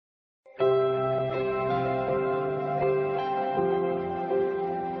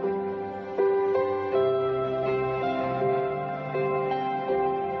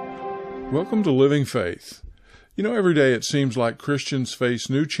Welcome to Living Faith. You know, every day it seems like Christians face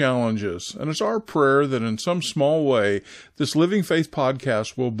new challenges, and it's our prayer that in some small way, this Living Faith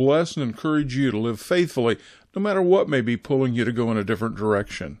podcast will bless and encourage you to live faithfully, no matter what may be pulling you to go in a different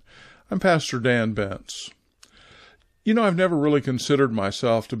direction. I'm Pastor Dan Bentz. You know, I've never really considered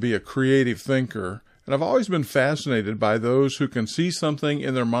myself to be a creative thinker, and I've always been fascinated by those who can see something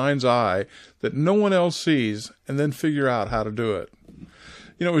in their mind's eye that no one else sees and then figure out how to do it.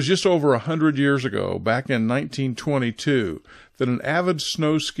 You know, it was just over 100 years ago, back in 1922, that an avid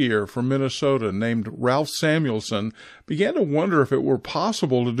snow skier from Minnesota named Ralph Samuelson began to wonder if it were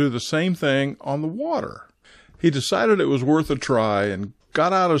possible to do the same thing on the water. He decided it was worth a try and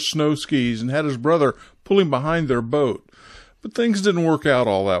got out his snow skis and had his brother pull him behind their boat. But things didn't work out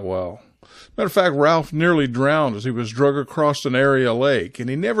all that well. Matter of fact, Ralph nearly drowned as he was dragged across an area lake, and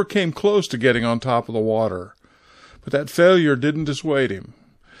he never came close to getting on top of the water. But that failure didn't dissuade him.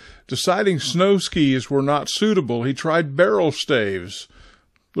 Deciding snow skis were not suitable, he tried barrel staves.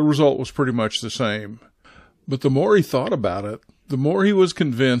 The result was pretty much the same. But the more he thought about it, the more he was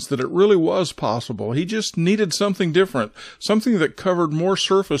convinced that it really was possible. He just needed something different, something that covered more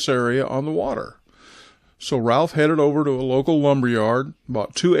surface area on the water. So Ralph headed over to a local lumberyard,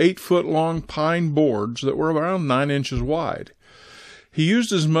 bought 2 8-foot-long pine boards that were around 9 inches wide. He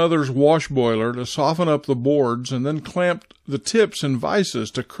used his mother's wash boiler to soften up the boards and then clamped the tips in vices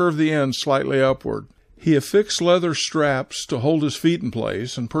to curve the ends slightly upward. He affixed leather straps to hold his feet in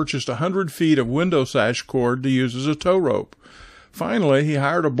place and purchased 100 feet of window sash cord to use as a tow rope. Finally, he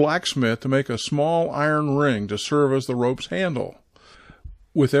hired a blacksmith to make a small iron ring to serve as the rope's handle.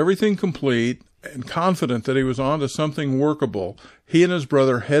 With everything complete and confident that he was on to something workable, he and his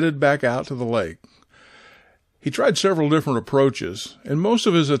brother headed back out to the lake. He tried several different approaches. In most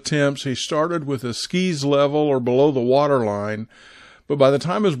of his attempts, he started with his skis level or below the water line, but by the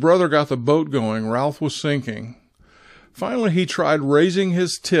time his brother got the boat going, Ralph was sinking. Finally, he tried raising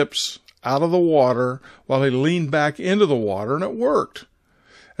his tips out of the water while he leaned back into the water, and it worked.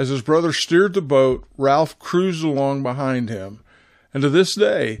 As his brother steered the boat, Ralph cruised along behind him. And to this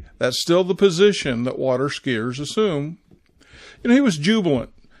day, that's still the position that water skiers assume. You know, he was jubilant.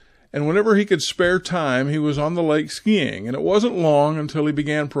 And whenever he could spare time, he was on the lake skiing. And it wasn't long until he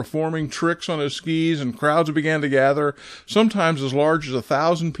began performing tricks on his skis and crowds began to gather, sometimes as large as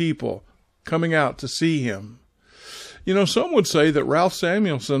 1,000 people, coming out to see him. You know, some would say that Ralph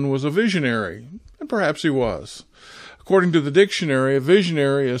Samuelson was a visionary, and perhaps he was. According to the dictionary, a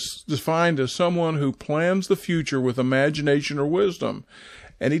visionary is defined as someone who plans the future with imagination or wisdom,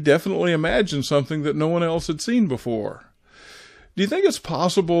 and he definitely imagined something that no one else had seen before. Do you think it's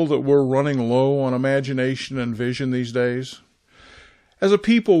possible that we're running low on imagination and vision these days? As a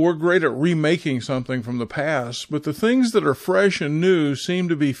people, we're great at remaking something from the past, but the things that are fresh and new seem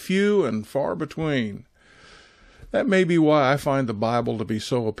to be few and far between. That may be why I find the Bible to be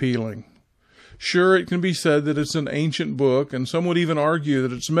so appealing. Sure, it can be said that it's an ancient book, and some would even argue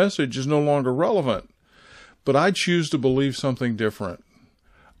that its message is no longer relevant. But I choose to believe something different.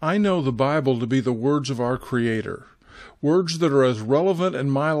 I know the Bible to be the words of our Creator. Words that are as relevant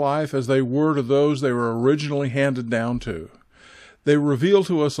in my life as they were to those they were originally handed down to. They reveal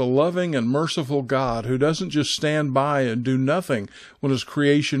to us a loving and merciful God who doesn't just stand by and do nothing when His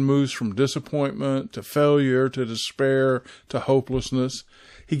creation moves from disappointment to failure to despair to hopelessness.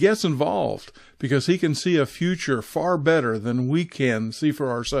 He gets involved because He can see a future far better than we can see for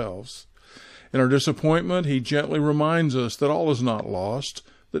ourselves. In our disappointment, He gently reminds us that all is not lost,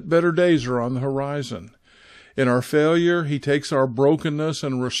 that better days are on the horizon. In our failure, He takes our brokenness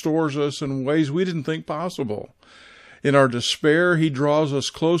and restores us in ways we didn't think possible. In our despair, He draws us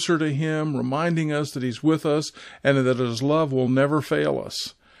closer to Him, reminding us that He's with us and that His love will never fail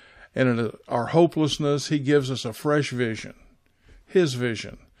us. And in our hopelessness, He gives us a fresh vision. His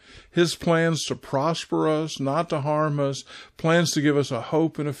vision. His plans to prosper us, not to harm us, plans to give us a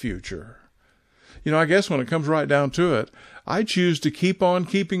hope and a future. You know, I guess when it comes right down to it, I choose to keep on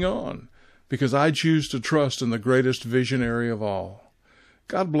keeping on, because I choose to trust in the greatest visionary of all.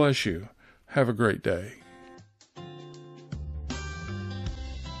 God bless you. Have a great day.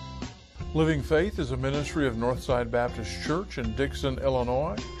 Living Faith is a ministry of Northside Baptist Church in Dixon,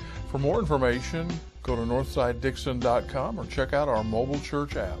 Illinois. For more information, go to northsidedixon.com or check out our mobile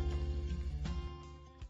church app.